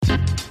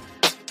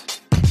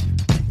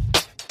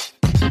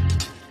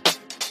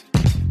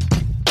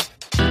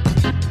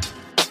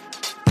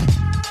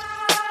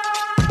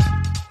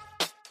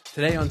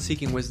Today on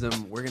Seeking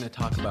Wisdom, we're going to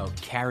talk about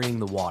carrying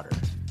the water.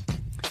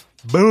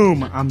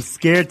 Boom! I'm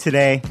scared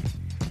today.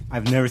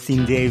 I've never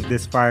seen Dave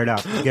this fired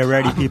up. Get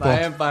ready, people.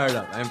 I am fired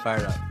up.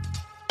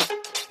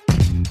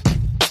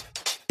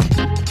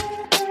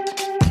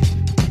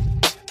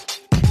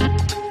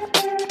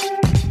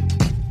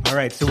 All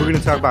right, so we're going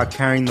to talk about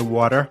carrying the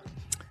water.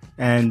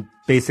 And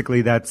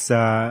basically that's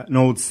an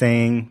old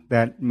saying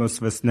that most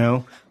of us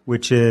know,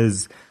 which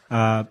is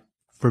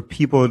for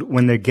people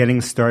when they're getting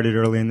started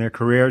early in their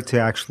career to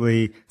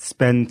actually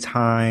spend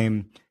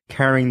time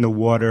carrying the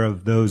water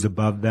of those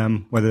above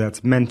them, whether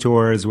that's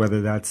mentors,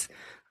 whether that's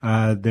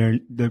their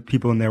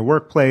people in their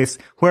workplace,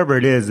 whoever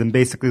it is, and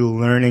basically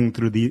learning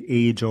through the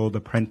age-old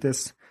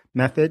apprentice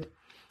method.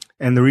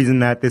 And the reason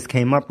that this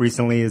came up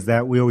recently is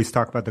that we always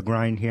talk about the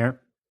grind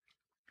here.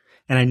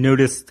 And I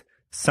noticed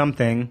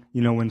something,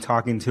 when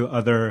talking to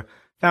other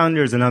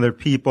founders and other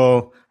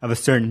people of a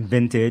certain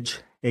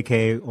vintage,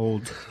 aka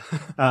old,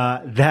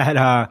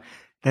 that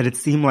it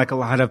seemed like a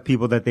lot of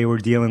people that they were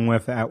dealing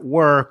with at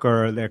work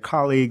or their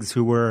colleagues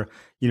who were,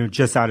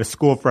 just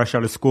fresh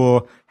out of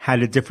school,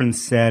 had a different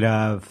set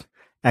of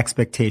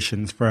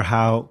expectations for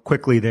how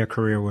quickly their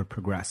career would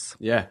progress.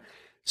 Yeah.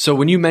 So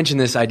when you mentioned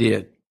this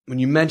idea, when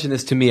you mentioned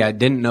this to me, I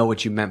didn't know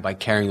what you meant by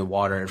carrying the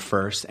water at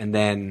first. And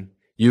then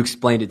you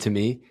explained it to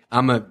me.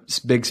 I'm a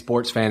big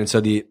sports fan. And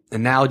so the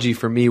analogy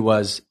for me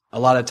was a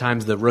lot of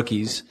times the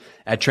rookies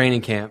at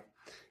training camp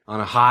on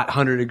a hot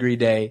 100-degree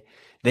day,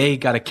 they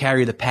got to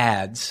carry the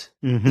pads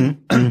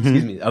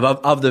excuse me,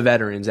 of the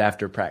veterans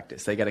after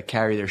practice. They got to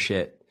carry their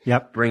shit,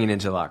 bring it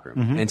into the locker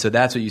room. And so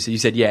that's what you said. You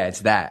said, yeah,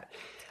 it's that.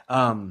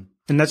 And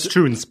that's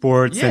true in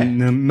sports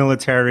and the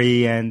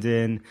military and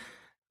in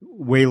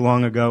way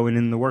long ago and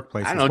in the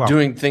workplace. I don't know,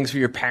 doing things for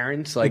your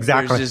parents. Like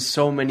exactly. There's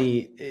so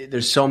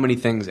many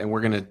things, and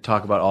we're going to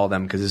talk about all of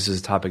them because this is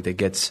a topic that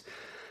gets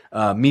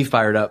me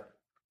fired up.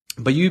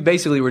 But you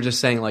basically were just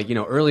saying,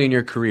 early in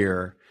your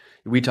career,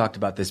 we talked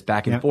about this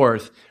back and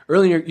forth.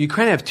 Earlier, you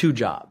kind of have two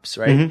jobs,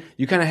 right?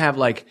 You kind of have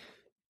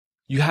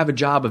you have a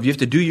job of you have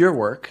to do your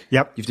work.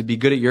 Yep. You have to be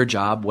good at your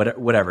job,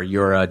 whatever.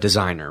 You're a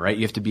designer, right?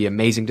 You have to be an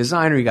amazing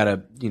designer. You got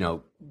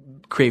to,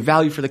 create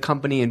value for the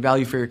company and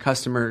value for your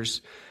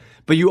customers.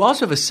 But you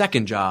also have a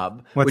second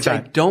job, which I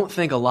don't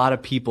think a lot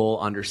of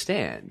people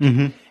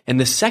understand. And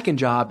the second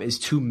job is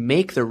to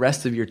make the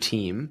rest of your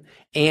team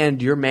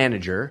and your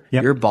manager,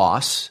 your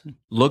boss,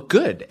 look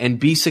good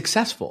and be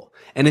successful.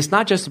 And it's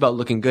not just about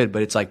looking good,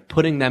 but it's like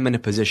putting them in a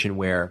position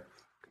where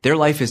their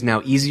life is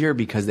now easier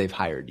because they've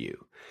hired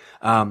you.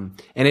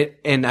 And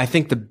I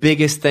think the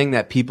biggest thing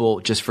that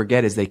people just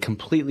forget is they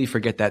completely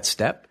forget that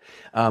step.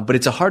 But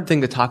it's a hard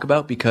thing to talk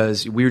about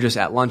because we were just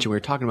at lunch and we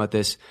were talking about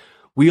this.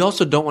 We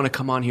also don't want to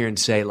come on here and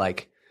say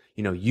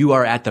you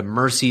are at the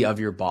mercy of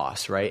your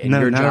boss, right? And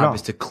your job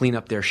is to clean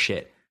up their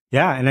shit.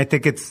 Yeah. And I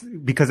think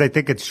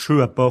it's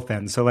true at both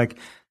ends. So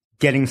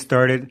getting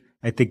started,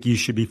 I think you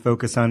should be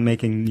focused on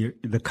making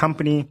the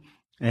company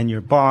and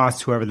your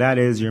boss, whoever that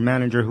is, your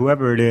manager,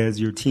 whoever it is,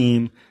 your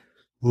team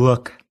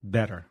look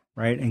better,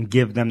 right? And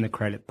give them the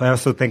credit. But I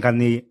also think on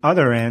the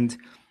other end,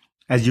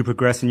 as you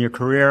progress in your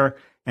career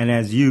and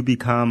as you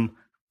become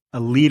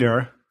a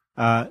leader,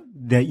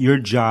 that your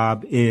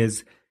job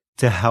is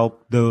to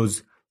help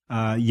those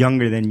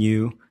younger than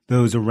you,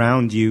 those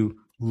around you,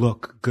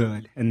 look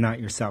good and not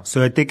yourself.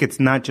 So I think it's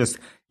not just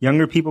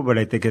younger people, but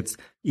I think it's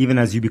even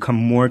as you become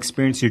more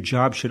experienced, your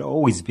job should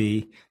always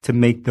be to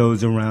make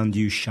those around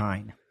you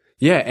shine.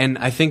 Yeah, and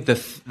I think the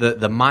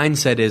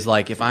mindset is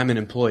if I'm an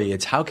employee,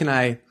 it's how can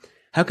I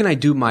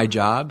do my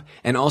job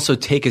and also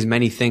take as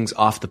many things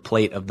off the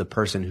plate of the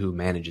person who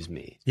manages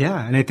me?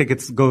 Yeah, and I think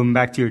it's going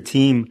back to your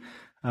team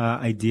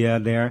idea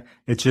there.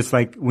 It's just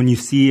when you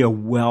see a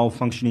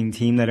well-functioning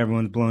team that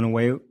everyone's blown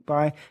away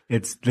by,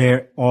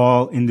 they're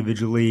all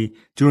individually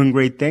doing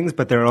great things,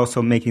 but they're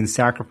also making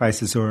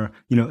sacrifices or,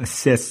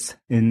 assists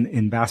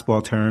in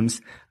basketball terms.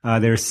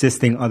 They're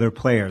assisting other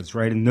players,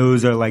 right? And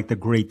those are the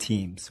great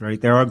teams, right?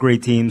 There are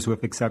great teams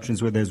with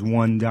exceptions where there's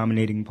one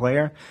dominating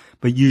player,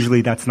 but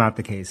usually that's not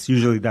the case.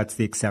 Usually that's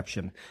the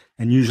exception.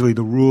 And usually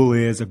the rule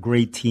is a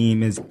great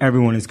team is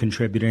everyone is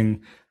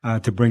contributing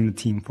to bring the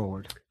team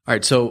forward. All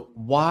right. So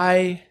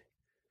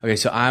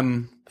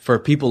for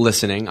people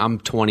listening, I'm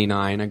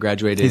 29. I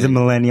graduated. He's a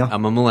millennial.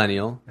 I'm a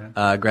millennial.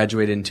 Yeah.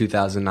 Graduated in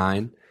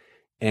 2009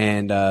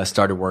 and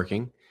started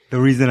working. The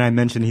reason I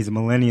mentioned he's a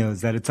millennial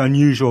is that it's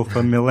unusual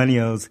for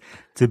millennials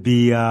to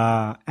be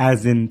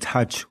as in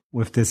touch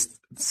with this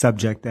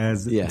subject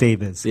as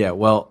Dave is. Yeah.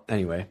 Well,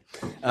 anyway.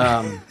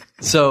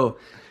 So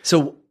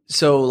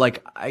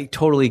I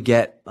totally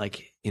get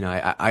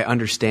I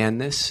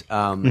understand this.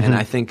 And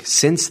I think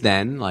since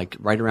then,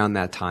 right around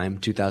that time,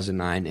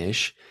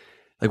 2009-ish,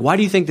 why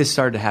do you think this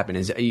started to happen?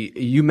 Is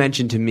you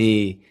mentioned to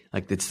me,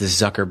 it's the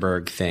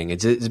Zuckerberg thing.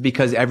 It's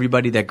because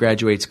everybody that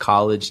graduates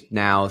college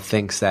now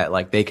thinks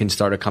that they can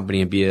start a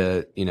company and be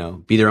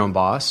their own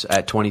boss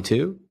at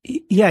 22?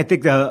 Yeah, I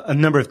think a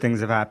number of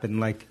things have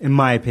happened, in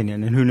my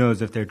opinion, and who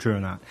knows if they're true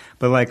or not.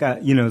 But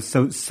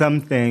so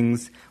some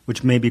things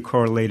which may be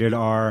correlated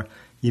are,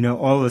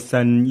 all of a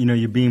sudden,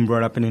 you're being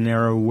brought up in an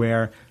era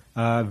where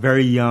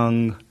very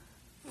young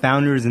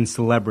founders and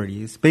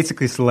celebrities,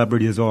 basically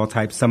celebrities of all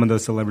types, some of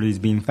those celebrities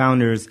being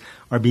founders,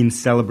 are being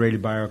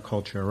celebrated by our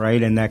culture,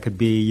 right? And that could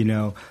be,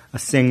 a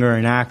singer,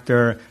 an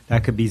actor,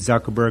 that could be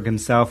Zuckerberg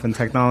himself in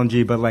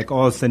technology, but like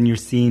all of a sudden you're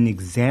seeing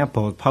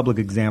examples, public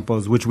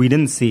examples, which we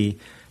didn't see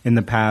in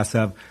the past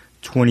of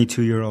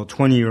 22-year-old,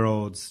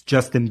 20-year-olds,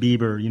 Justin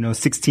Bieber,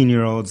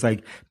 16-year-olds,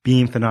 like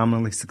being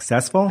phenomenally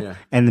successful. Yeah.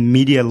 And the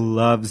media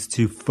loves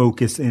to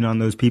focus in on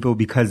those people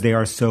because they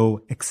are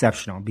so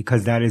exceptional,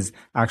 because that is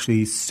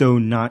actually so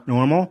not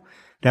normal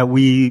that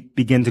we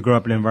begin to grow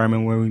up in an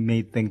environment where we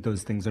may think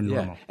those things are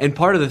normal. Yeah. And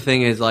part of the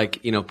thing is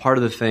like, part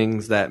of the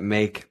things that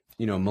make,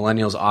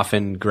 millennials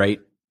often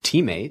great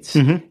teammates,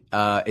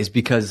 is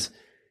because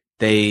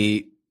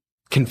they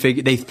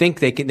think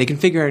they can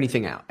figure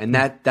anything out. And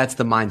that's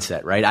the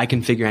mindset, right? I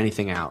can figure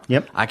anything out.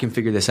 Yep. I can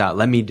figure this out.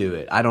 Let me do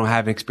it. I don't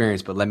have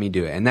experience, but let me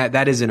do it. And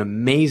that is an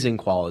amazing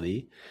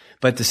quality.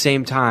 But at the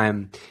same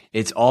time,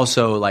 it's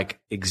also like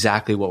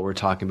exactly what we're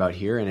talking about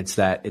here. And it's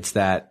that,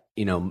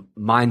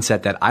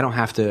 mindset that I don't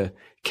have to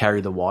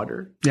carry the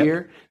water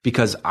here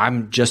because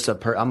I'm just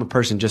I'm a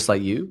person just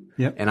like you.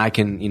 Yep. And I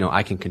can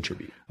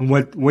contribute. And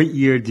what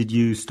year did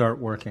you start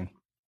working?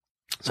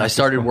 So I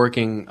started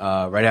working,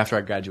 right after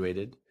I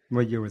graduated.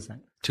 What year was that?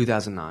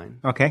 2009.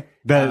 Okay.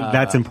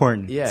 That's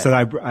important. Yeah. So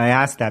I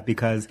asked that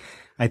because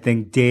I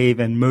think Dave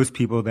and most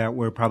people that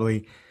we're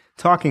probably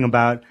talking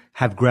about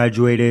have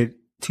graduated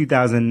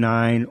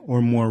 2009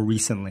 or more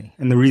recently.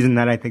 And the reason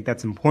that I think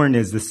that's important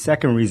is the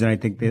second reason I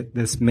think that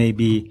this may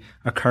be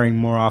occurring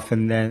more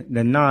often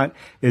than not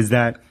is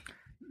that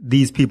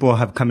these people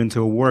have come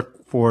into a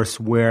workforce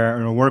in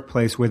a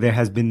workplace where there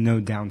has been no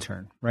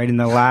downturn, right? And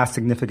the last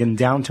significant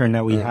downturn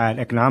that we had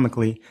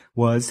economically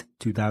was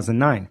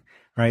 2009.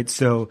 Right.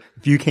 So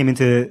if you came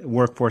into the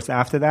workforce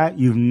after that,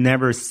 you've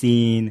never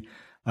seen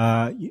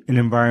an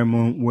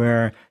environment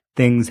where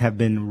things have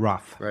been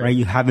rough, right?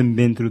 You haven't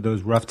been through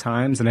those rough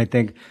times. And I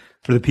think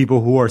for the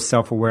people who are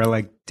self-aware,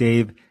 like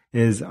Dave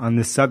is on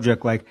this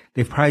subject, like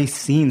they've probably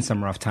seen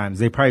some rough times.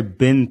 They've probably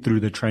been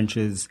through the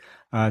trenches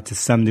to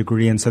some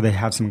degree. And so they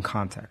have some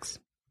context.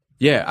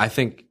 Yeah, I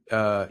think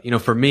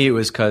for me it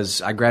was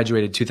because I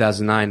graduated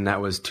 2009, and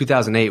that was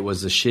 2008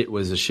 was a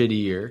shitty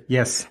year.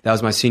 Yes, that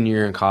was my senior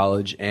year in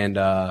college, and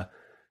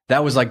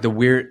that was like the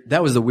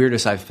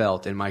weirdest I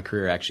felt in my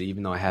career actually,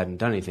 even though I hadn't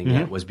done anything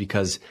yet, was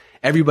because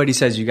everybody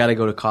says you got to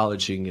go to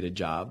college so you can get a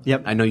job.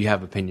 Yep, I know you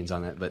have opinions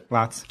on that, but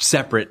lots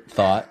separate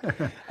thought.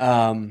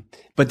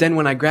 But then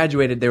when I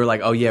graduated, they were like,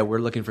 "Oh yeah, we're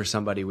looking for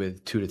somebody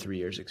with 2 to 3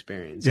 years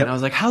experience," and I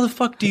was like, "How the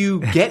fuck do you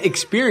get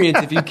experience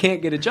if you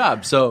can't get a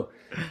job?" So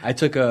I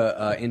took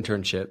a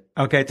internship.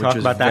 Okay, talk which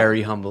was about that.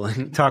 Very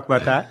humbling. Talk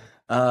about that.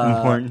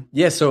 Important.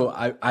 Yeah, so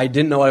I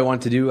didn't know what I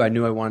wanted to do. I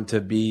knew I wanted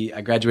to be.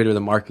 I graduated with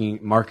a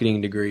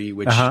marketing degree,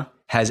 which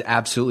has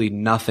absolutely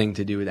nothing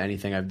to do with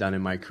anything I've done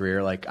in my career.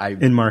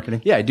 In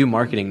marketing. Yeah, I do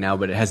marketing now,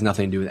 but it has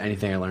nothing to do with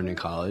anything I learned in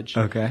college.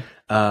 Okay.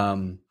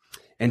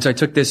 And so I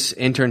took this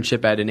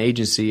internship at an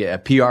agency, a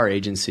PR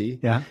agency,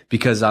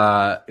 because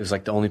it was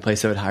like the only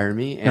place that would hire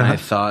me, and I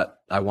thought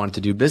I wanted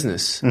to do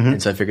business,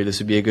 and so I figured this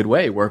would be a good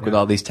way, work with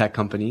all these tech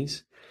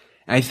companies.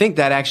 And I think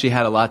that actually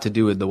had a lot to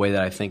do with the way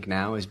that I think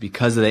now, is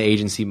because of the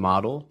agency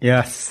model.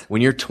 Yes.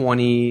 When you're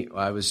 20,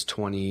 I was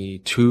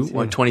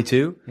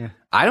 22. Yeah.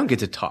 I don't get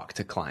to talk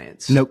to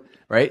clients. Nope.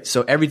 Right?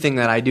 So everything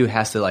that I do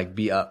has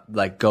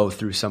to go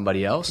through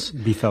somebody else.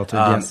 Be filtered,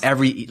 yes.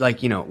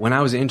 When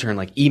I was an intern,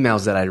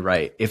 emails that I'd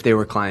write, if they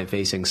were client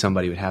facing,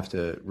 somebody would have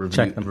to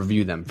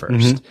review them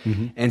first.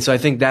 And so I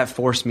think that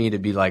forced me to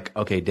be like,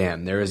 okay,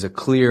 damn, there is a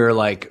clear,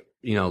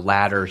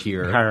 ladder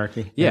here.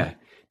 Hierarchy. Yeah.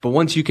 But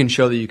once you can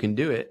show that you can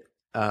do it,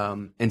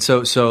 and so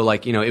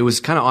it was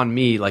kind of on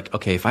me,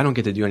 okay, if I don't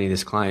get to do any of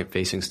this client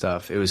facing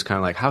stuff, it was kind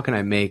of like, how can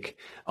I make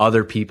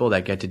other people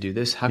that get to do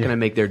this, how can I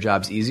make their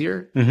jobs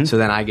easier so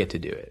then I get to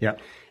do it? Yeah.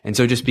 And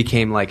so it just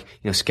became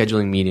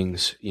scheduling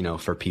meetings,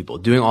 for people,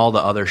 doing all the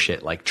other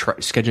shit,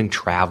 scheduling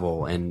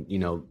travel and,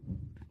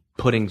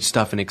 putting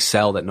stuff in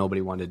Excel that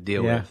nobody wanted to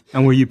deal with.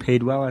 And were you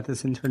paid well at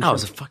this internship? I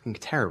was fucking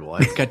terrible.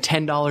 I got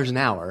 $10 an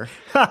hour,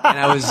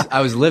 and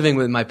I was living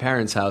with my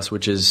parents' house,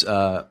 which is,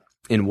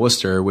 in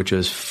Worcester, which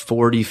was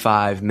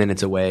 45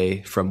 minutes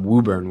away from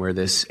Woburn, where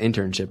this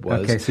internship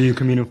was. Okay, so you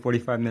commuted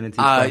 45 minutes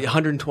each way.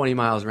 120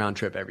 miles round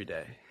trip every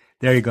day.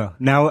 There you go.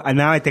 Now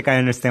I think I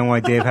understand why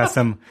Dave has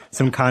some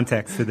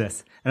context to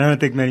this. And I don't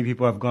think many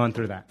people have gone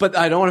through that. But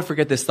I don't want to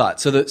forget this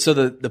thought. So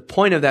the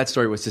point of that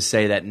story was to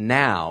say that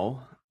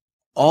now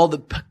all the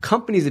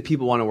companies that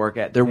people want to work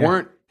at, there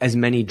weren't as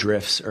many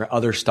drifts or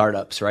other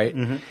startups, right?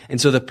 And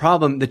so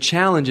the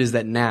challenge is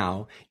that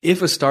now,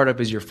 if a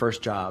startup is your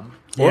first job,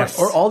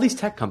 or all these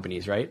tech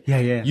companies, right?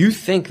 Yeah. You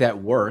think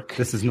that work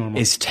this is normal.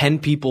 Is 10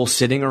 people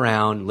sitting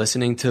around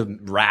listening to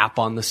rap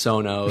on the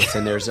Sonos,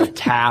 and there's a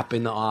tap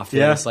in the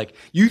office.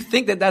 You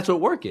think that that's what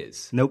work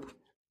is. Nope.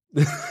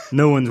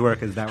 No one's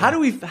work is that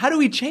way. How do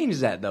we change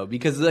that though?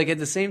 Because at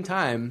the same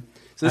time,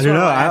 so I don't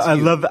know.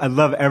 I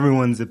love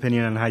everyone's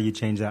opinion on how you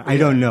change that. I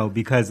don't know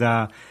because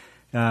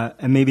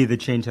And maybe the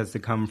change has to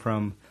come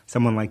from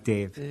someone like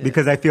Dave,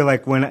 because I feel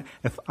like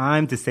if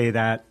I'm to say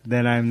that,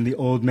 then I'm the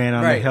old man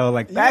on the hill.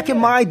 Like back in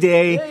my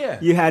day,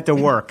 you had to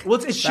work.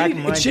 Well, it's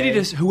shitty. It's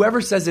shitty to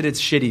whoever says it.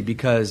 It's shitty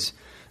because,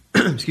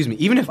 excuse me.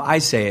 Even if I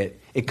say it,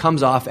 it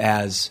comes off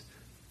as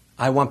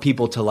I want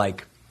people to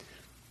like,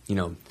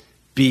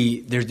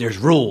 be there's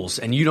rules,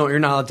 and you're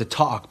not allowed to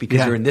talk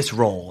because you're in this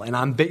role, and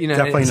I'm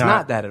definitely it's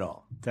not that at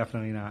all.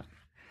 Definitely not.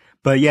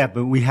 But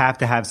we have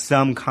to have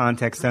some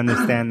context to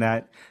understand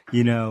that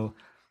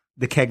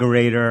the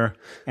kegerator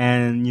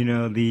and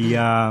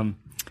the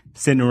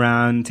sitting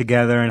around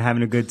together and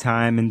having a good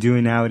time and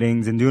doing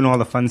outings and doing all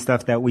the fun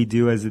stuff that we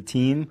do as a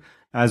team,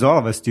 as all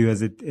of us do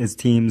as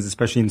teams,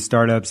 especially in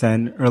startups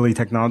and early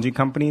technology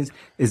companies,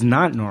 is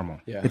not normal.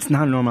 Yeah. It's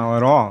not normal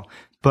at all.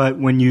 But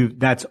when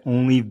that's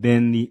only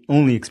been the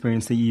only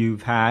experience that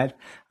you've had,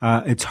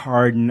 it's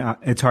hard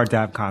to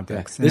have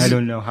context. And I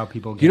don't know how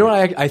people get it.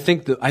 What I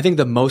think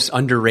the most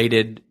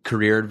underrated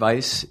career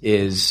advice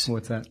is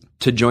what's that?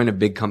 To join a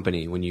big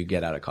company when you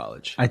get out of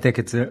college. I think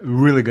it's a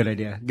really good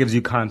idea. It gives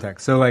you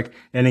context. So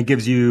and it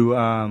gives you,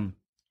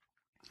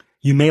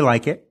 you may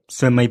like it,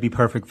 so it might be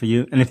perfect for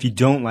you. And if you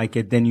don't like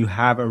it, then you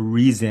have a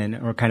reason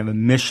or kind of a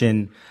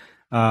mission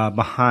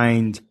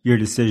behind your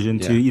decision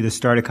to either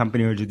start a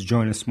company or to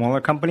join a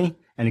smaller company,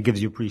 and it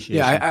gives you appreciation.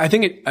 Yeah, I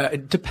think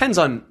it depends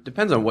on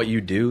what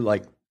you do.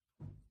 Like,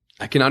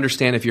 I can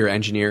understand if you're an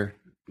engineer,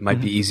 it might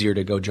be easier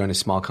to go join a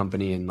small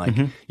company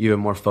and you have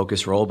a more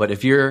focused role. But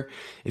if you're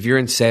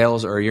in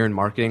sales or you're in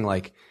marketing,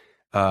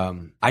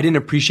 I didn't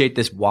appreciate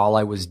this while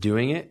I was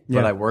doing it,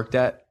 but I worked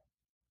at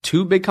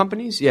two big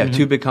companies. Yeah,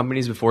 two big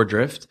companies before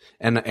Drift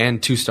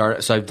and two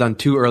startups. So I've done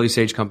 2 early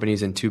stage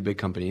companies and 2 big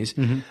companies.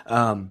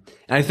 And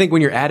I think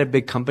when you're at a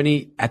big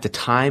company, at the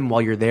time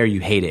while you're there, you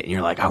hate it. And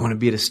you're like, I want to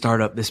be at a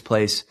startup, this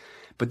place.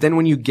 But then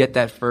when you get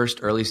that first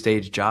early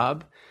stage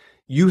job,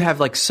 you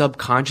have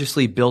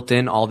subconsciously built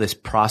in all this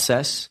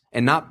process,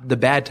 and not the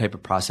bad type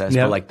of process,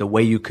 but the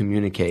way you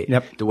communicate,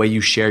 the way you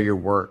share your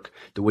work,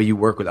 the way you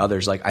work with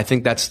others. I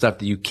think that's stuff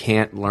that you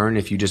can't learn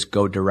if you just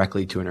go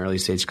directly to an early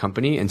stage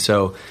company. And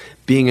so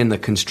being in the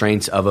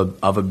constraints of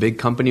a big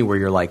company where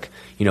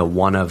you're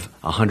one of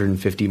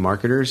 150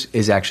 marketers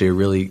is actually a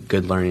really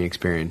good learning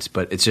experience,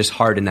 but it's just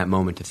hard in that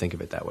moment to think of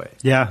it that way.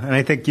 Yeah. And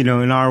I think, in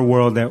our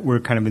world that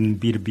we're kind of in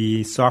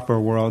B2B software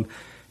world,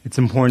 it's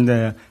important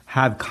to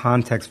have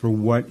context for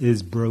what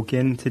is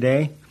broken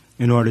today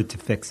in order to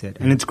fix it.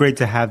 And it's great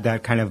to have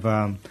that kind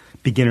of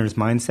beginner's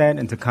mindset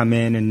and to come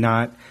in and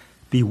not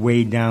be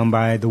weighed down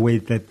by the way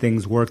that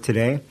things work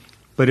today.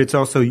 But it's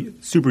also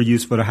super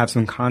useful to have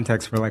some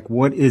context for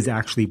what is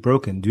actually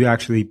broken. Do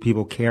actually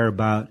people care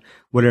about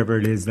whatever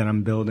it is that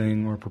I'm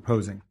building or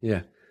proposing?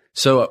 Yeah.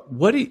 So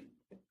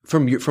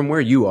from where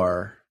you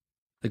are,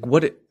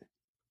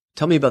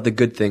 tell me about the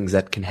good things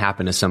that can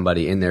happen to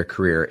somebody in their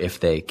career if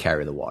they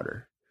carry the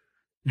water.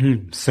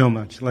 So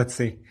much. Let's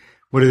see.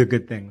 What are the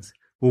good things?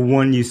 Well,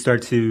 one, you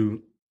start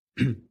to,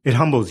 it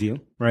humbles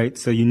you, right?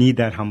 So you need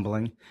that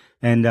humbling.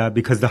 And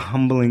because the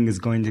humbling is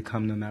going to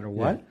come no matter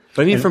what. Yeah.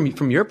 But I mean,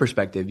 from your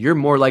perspective, you're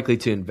more likely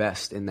to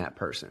invest in that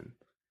person.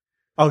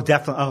 Oh,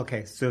 definitely. Oh,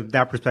 okay. So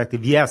that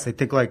perspective, yes. I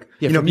think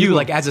from you,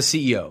 as a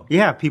CEO.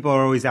 Yeah. People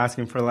are always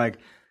asking for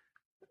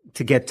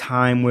to get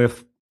time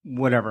with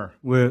whatever,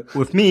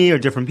 with me or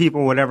different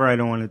people, whatever. I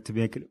don't want it to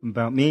be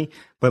about me,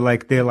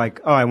 but they're oh,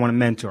 I want a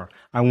mentor.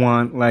 I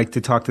want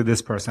to talk to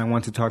this person. I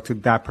want to talk to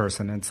that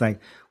person. And it's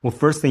well,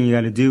 first thing you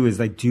got to do is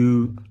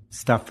do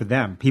stuff for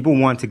them. People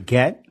want to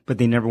get, but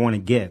they never want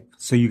to give.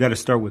 So you got to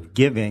start with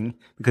giving,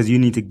 because you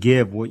need to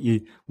give what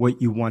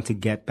you want to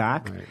get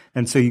back. Right.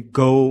 And so you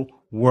go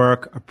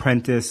work,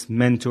 apprentice,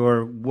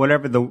 mentor,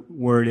 whatever the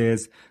word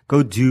is,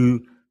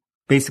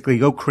 basically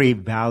go create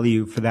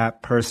value for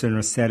that person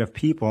or set of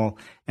people,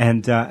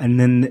 and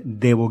then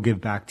they will give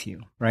back to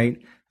you,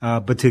 right?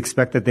 But to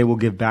expect that they will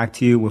give back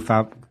to you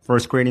without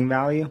first creating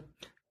value,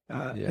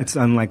 it's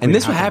unlikely. And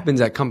this what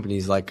happens at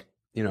companies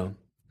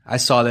I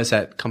saw this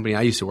at company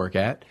I used to work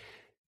at.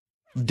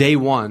 Day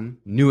one,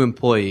 new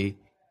employee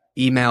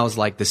emails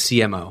the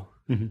CMO,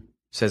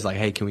 says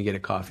hey, can we get a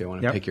coffee? I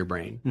want to pick your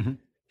brain.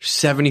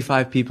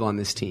 75 people on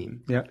this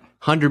team. Yeah.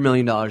 $100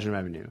 million in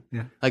revenue.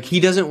 Yeah. He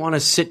doesn't want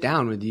to sit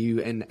down with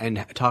you and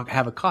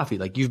have a coffee.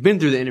 You've been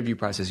through the interview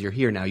process. You're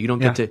here now. You don't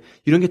get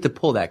to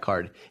pull that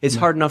card. It's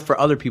hard enough for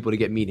other people to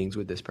get meetings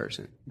with this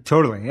person.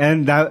 Totally.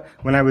 And that,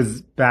 when I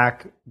was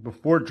back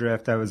before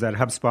Drift, I was at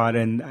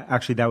HubSpot, and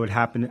actually that would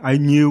happen. I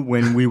knew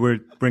when we were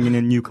bringing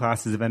in new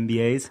classes of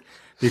MBAs,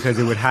 because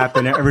it would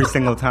happen every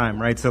single time,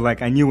 right? So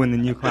I knew when the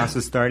new class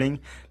was starting,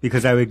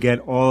 because I would get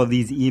all of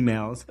these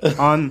emails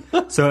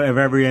so of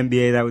every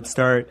MBA that would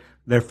start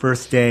their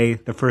first day,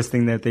 the first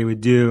thing that they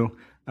would do,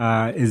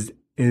 is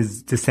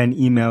to send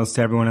emails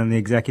to everyone on the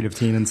executive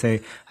team and say,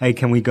 hey,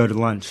 can we go to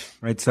lunch?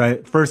 Right?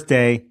 So first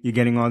day, you're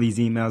getting all these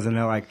emails, and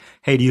they're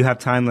hey, do you have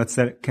time?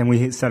 Can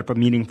we set up a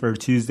meeting for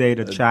Tuesday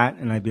to chat?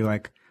 And I'd be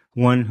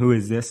one, who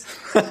is this?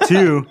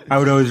 Two, I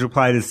would always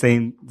reply the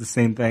same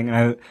thing.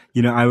 And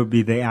I would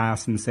be the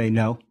ass and say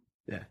no.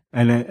 Yeah.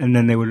 And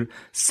then they would,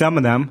 some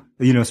of them,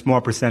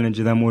 small percentage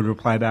of them would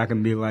reply back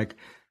and be like,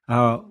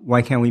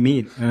 why can't we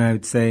meet? And I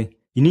would say,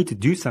 you need to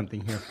do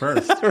something here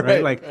first,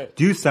 right? Like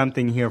do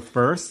something here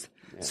first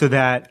so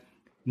that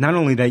not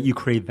only that you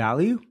create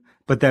value,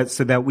 but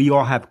so that we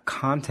all have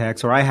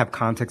context, or I have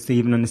context to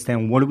even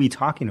understand what are we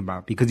talking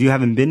about, because you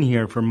haven't been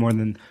here for more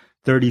than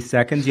 30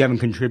 seconds. You haven't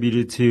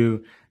contributed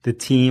to the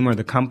team or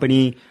the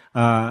company,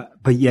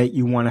 but yet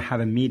you want to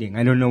have a meeting.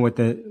 I don't know what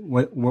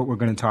we're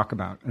going to talk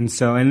about. And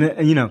so,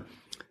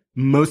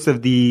 most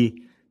of the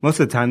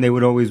time they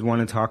would always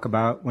want to talk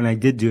about, when I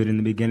did do it in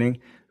the beginning,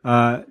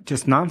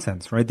 just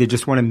nonsense, right? They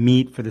just want to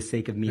meet for the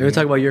sake of meeting. They would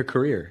talk about your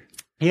career.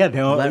 Yeah,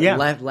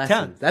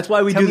 lessons. That's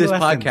why we do this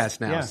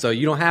podcast now. Yeah. So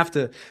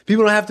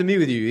people don't have to meet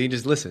with you. You can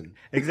just listen.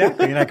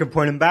 Exactly. And I could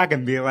point them back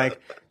and be like,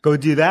 go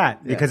do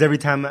that. Because every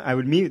time I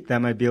would meet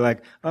them, I'd be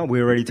like, oh, we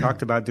already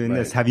talked about doing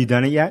this. Have you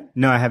done it yet?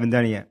 No, I haven't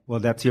done it yet.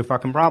 Well, that's your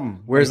fucking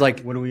problem. Whereas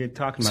what are we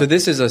talking about? So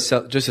this is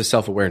just a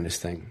self-awareness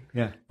thing.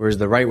 Yeah. Whereas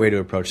the right way to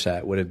approach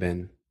that would have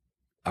been,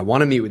 I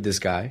want to meet with this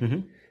guy,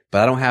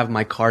 but I don't have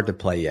my card to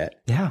play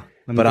yet. Yeah.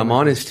 But I'm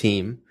on his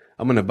team.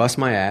 I'm going to bust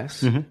my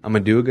ass. I'm going to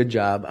do a good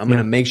job. I'm going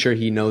to make sure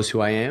he knows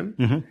who I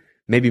am.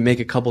 Maybe make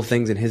a couple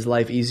things in his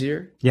life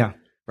easier. Yeah.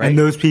 Right? And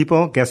those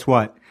people, guess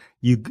what?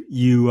 You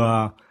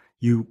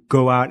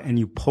go out and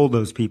you pull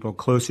those people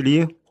closer to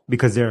you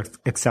because they're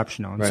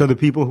exceptional. And so the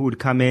people who would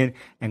come in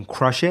and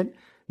crush it,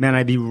 man,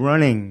 I'd be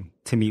running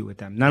to meet with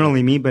them. Not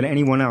only me, but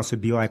anyone else would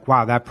be like,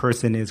 wow, that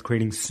person is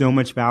creating so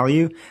much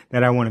value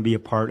that I want to be a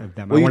part of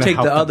them. Well, you take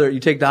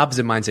the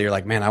opposite mindset. You're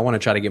like, man, I want to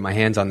try to get my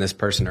hands on this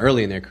person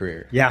early in their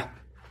career. Yeah.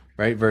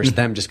 Right? Versus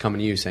them just coming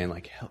to you saying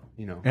like,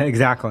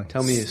 exactly.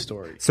 Tell me his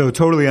story. So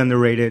totally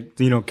underrated,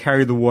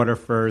 carry the water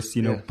first,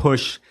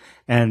 push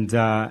and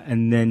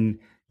then,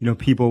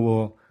 people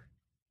will,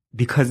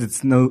 because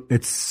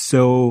it's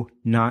so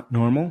not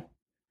normal,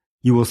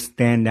 you will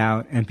stand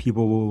out and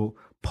people will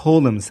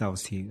pull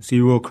themselves to you. So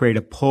you will create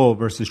a pull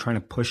versus trying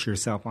to push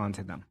yourself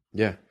onto them.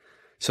 Yeah.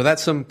 So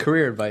that's some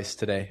career advice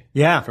today.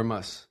 Yeah. From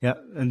us. Yeah.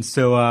 And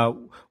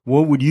so,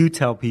 what would you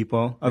tell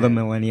people, other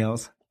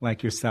millennials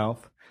like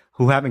yourself,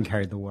 who haven't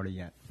carried the water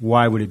yet?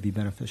 Why would it be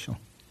beneficial?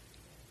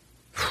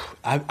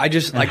 I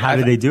just like, how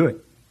do they do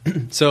it?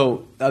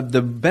 So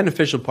the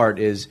beneficial part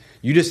is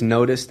you just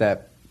notice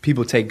that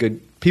people take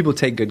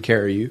good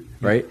care of you,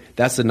 right?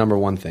 That's the number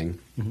one thing.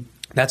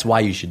 That's why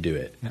you should do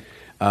it.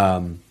 Yeah.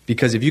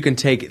 Because if you can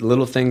take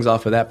little things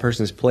off of that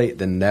person's plate,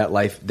 then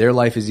their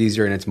life is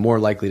easier and it's more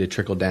likely to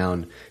trickle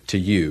down to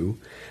you.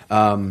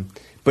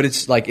 But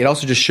it's like, it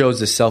also just shows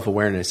this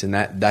self-awareness, and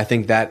that I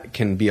think that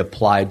can be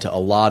applied to a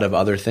lot of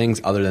other things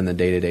other than the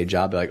day-to-day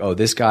job. Like, oh,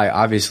 this guy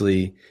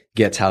obviously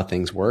gets how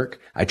things work.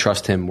 I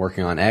trust him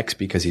working on X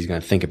because he's going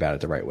to think about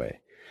it the right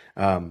way.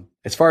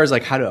 As far as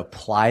like how to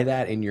apply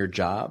that in your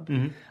job,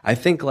 I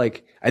think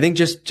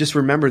just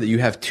remember that you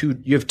have two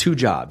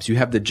jobs. You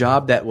have the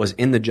job that was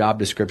in the job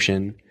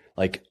description,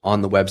 like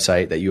on the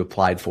website that you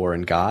applied for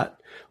and got,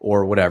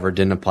 or whatever,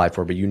 didn't apply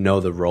for, but you know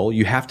the role.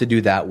 You have to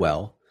do that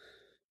well.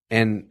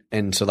 And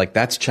so like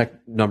that's check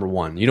number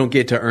one. You don't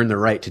get to earn the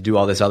right to do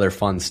all this other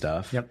fun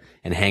stuff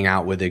and hang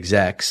out with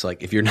execs,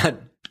 like if you're not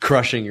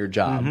crushing your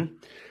job.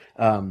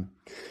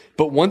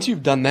 But once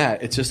you've done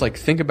that, it's just like,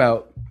 think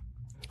about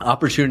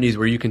opportunities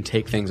where you can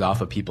take things off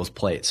of people's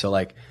plates. So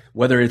like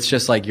whether it's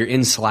just like you're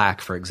in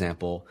Slack, for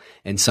example,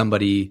 and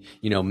somebody,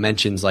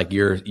 mentions like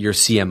your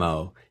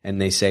CMO and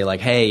they say like,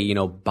 hey,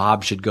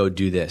 Bob should go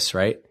do this,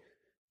 right?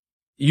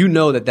 If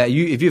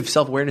you have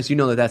self-awareness,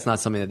 that's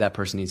not something that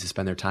person needs to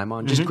spend their time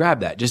on. Just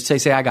grab that. Just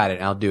say, I got it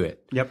and I'll do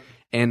it. Yep.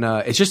 And,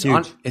 it's just,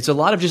 it's a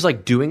lot of just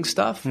like doing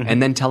stuff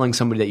and then telling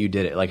somebody that you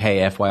did it. Like, hey,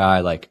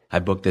 FYI, like I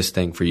booked this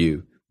thing for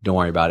you. Don't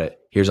worry about it.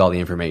 Here's all the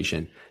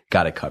information.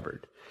 Got it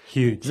covered.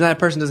 Huge. So that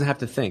person doesn't have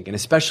to think. And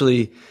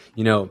especially,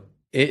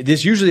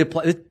 this usually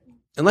applies,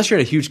 unless you're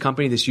at a huge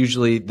company, this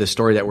usually the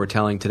story that we're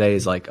telling today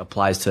is like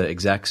applies to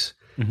execs.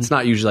 It's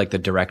not usually like the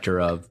director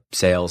of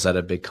sales at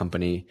a big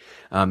company.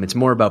 It's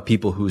more about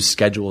people whose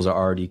schedules are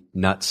already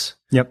nuts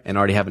and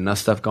already have enough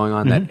stuff going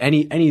on that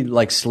any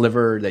like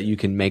sliver that you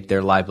can make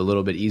their life a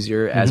little bit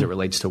easier as it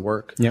relates to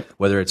work,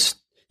 whether it's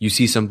you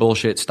see some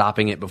bullshit,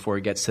 stopping it before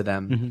it gets to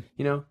them.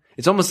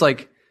 It's almost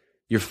like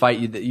you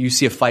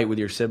see a fight with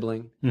your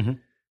sibling.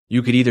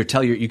 You could either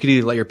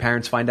let your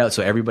parents find out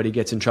so everybody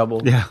gets in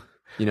trouble. Yeah.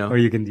 Or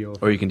you can deal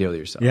with it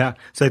yourself. Yeah.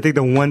 So I think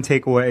the one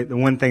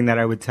thing that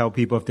I would tell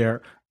people if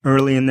they're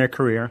early in their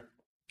career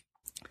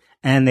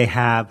and they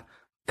have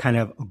kind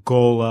of a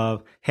goal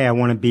of, hey, I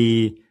want to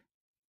be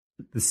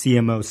the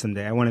CMO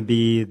someday. I want to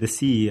be the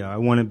CEO. I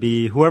want to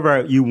be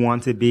whoever you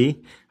want to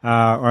be, or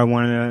I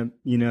want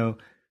to,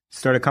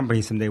 start a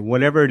company someday.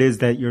 Whatever it is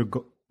that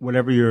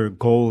whatever your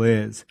goal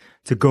is,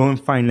 to go and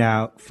find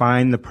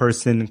the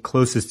person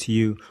closest to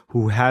you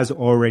who has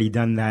already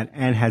done that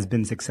and has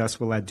been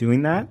successful at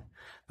doing that.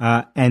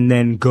 And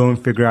then go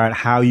and figure out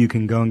how you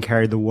can go and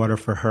carry the water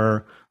for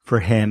her, for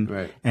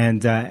him,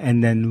 and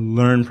then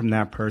learn from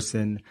that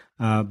person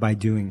by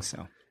doing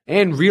so.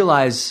 And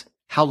realize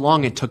how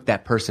long it took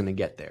that person to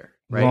get there.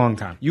 Right? Long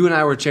time. You and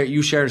I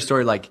you shared a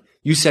story like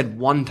you said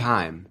one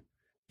time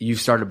you've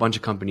started a bunch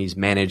of companies,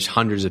 managed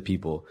hundreds of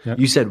people. Yep.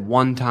 You said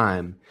one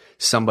time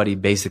somebody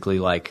basically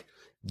like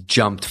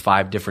jumped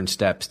 5 different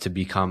steps to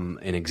become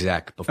an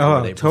exec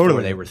before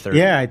they were 30.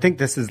 Yeah, I think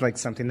this is like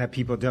something that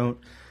people don't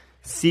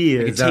see.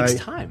 It takes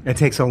time. It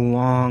takes a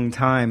long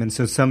time. And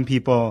so some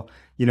people,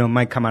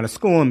 might come out of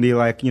school and be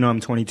like, I'm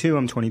 22,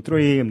 I'm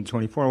 23, I'm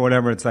 24,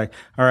 whatever. It's like,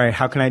 all right,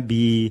 how can I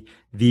be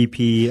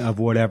VP of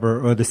whatever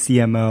or the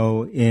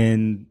CMO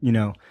in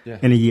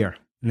a year?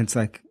 And it's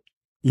like,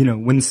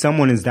 when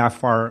someone is that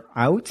far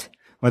out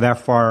or that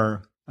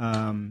far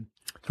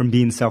from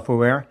being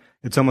self-aware,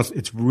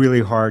 it's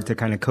really hard to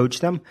kind of coach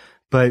them.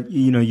 But,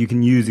 you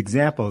can use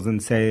examples and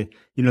say,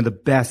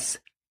 the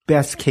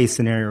best case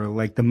scenario,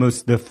 like the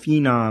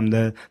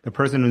phenom, the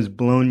person who's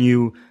blown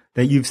you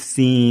that you've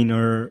seen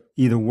or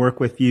either work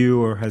with you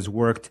or has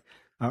worked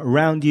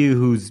around you,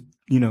 who's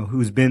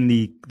been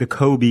the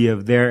Kobe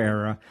of their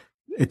era.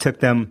 It took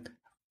them,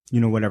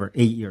 8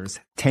 years,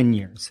 10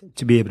 years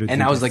to be able to. And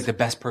that was like the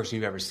best person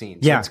you've ever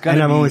seen. So yeah.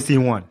 And I've only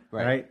seen one.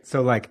 Right.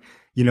 So like,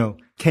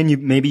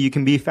 maybe you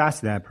can be fast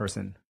to that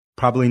person.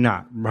 Probably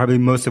not. Probably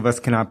most of us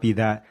can be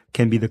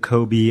the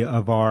Kobe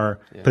of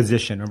our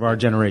position, of our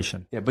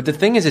generation. Yeah. But the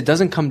thing is, it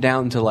doesn't come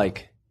down to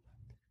like,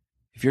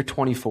 if you're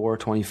 24,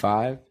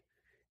 25,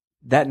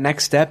 that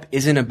next step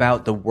isn't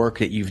about the work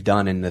that you've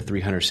done in the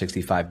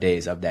 365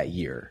 days of that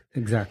year.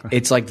 Exactly.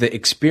 It's like the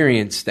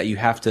experience that you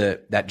have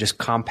that just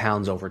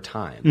compounds over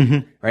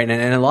time. Right.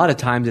 And a lot of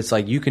times it's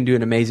like you can do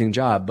an amazing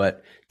job,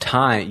 but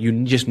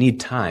you just need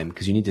time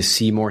because you need to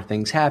see more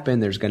things happen.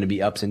 There's going to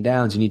be ups and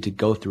downs. You need to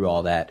go through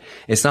all that.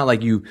 It's not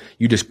like you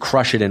just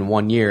crush it in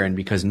 1 year and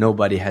because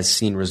nobody has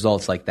seen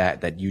results like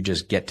that you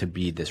just get to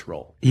be this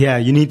role. Yeah.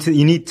 You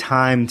need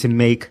time to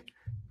make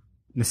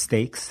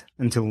mistakes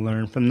and to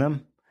learn from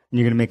them. And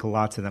you're going to make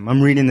lots of them.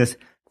 I'm reading this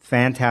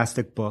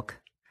fantastic book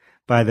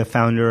by the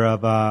founder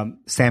of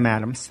Sam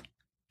Adams,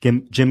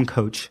 Jim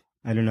Coach.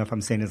 I don't know if I'm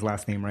saying his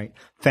last name right.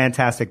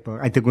 Fantastic book.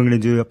 I think we're going to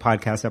do a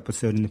podcast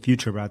episode in the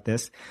future about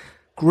this.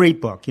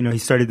 Great book. He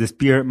started this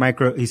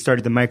he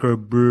started the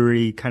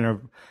microbrewery kind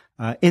of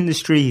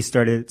industry. He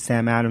started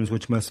Sam Adams,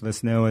 which most of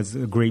us know as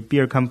a great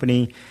beer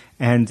company.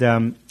 And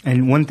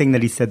one thing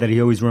that he said that he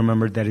always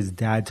remembered that his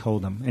dad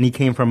told him, and he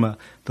came from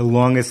the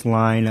longest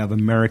line of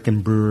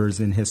American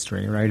brewers in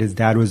history, right? His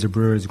dad was a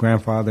brewer, his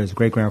grandfather, his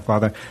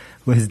great-grandfather.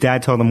 Well, his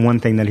dad told him one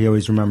thing that he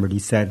always remembered. He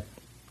said,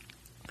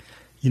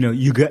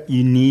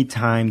 you need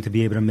time to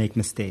be able to make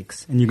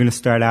mistakes. And you're going to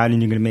start out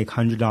and you're going to make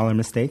 $100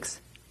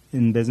 mistakes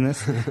in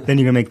business. Then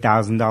you're going to make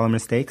 $1,000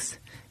 mistakes.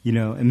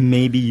 And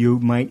maybe you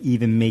might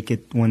even make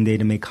it one day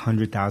to make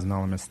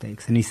 $100,000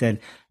 mistakes. And he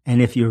said, and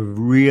if you're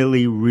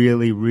really,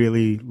 really,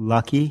 really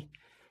lucky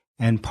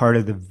and part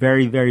of the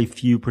very, very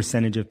few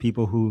percentage of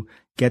people who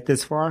get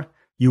this far,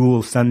 you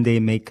will someday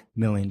make $1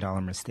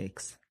 million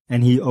mistakes.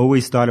 And he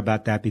always thought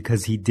about that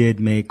because he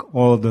did make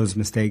all of those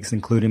mistakes,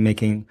 including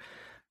making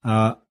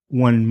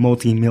one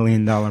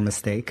multi-million-dollar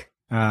mistake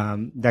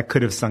that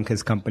could have sunk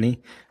his company.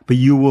 But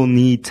you will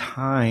need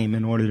time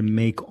in order to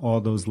make all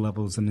those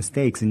levels of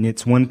mistakes. And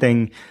it's one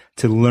thing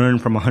to learn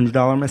from a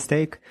 $100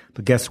 mistake,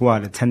 but guess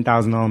what? A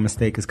 $10,000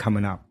 mistake is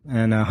coming up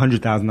and a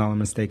 $100,000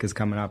 mistake is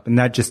coming up. And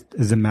that just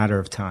is a matter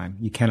of time.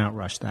 You cannot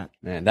rush that.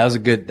 Man, that's a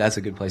good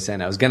place to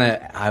end.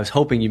 I was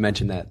hoping you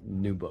mentioned that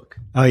new book.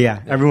 Oh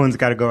yeah. Everyone's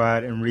got to go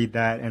out and read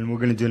that. And we're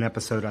going to do an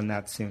episode on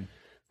that soon.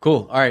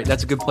 Cool. All right.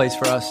 That's a good place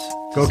for us.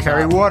 Go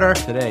carry water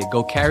today.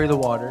 Go carry the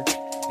water.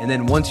 And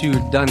then once you're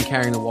done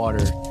carrying the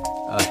water,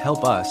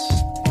 help us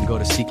and go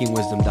to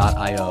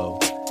seekingwisdom.io.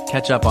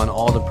 Catch up on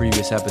all the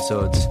previous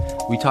episodes.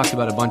 We talked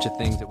about a bunch of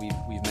things that we've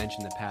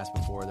mentioned in the past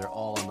before. They're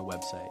all on the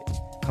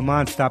website. Come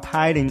on, stop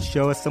hiding.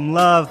 Show us some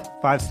love.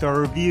 5-star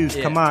reviews.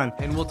 Yeah. Come on.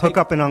 And we'll hook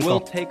up an uncle. We'll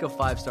take a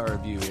 5-star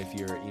review if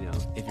you're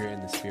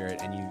in the spirit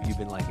and you've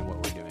been liking what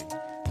we're doing.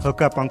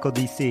 Hook up Uncle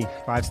DC.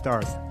 5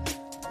 stars.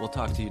 We'll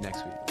talk to you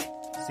next week.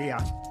 See ya.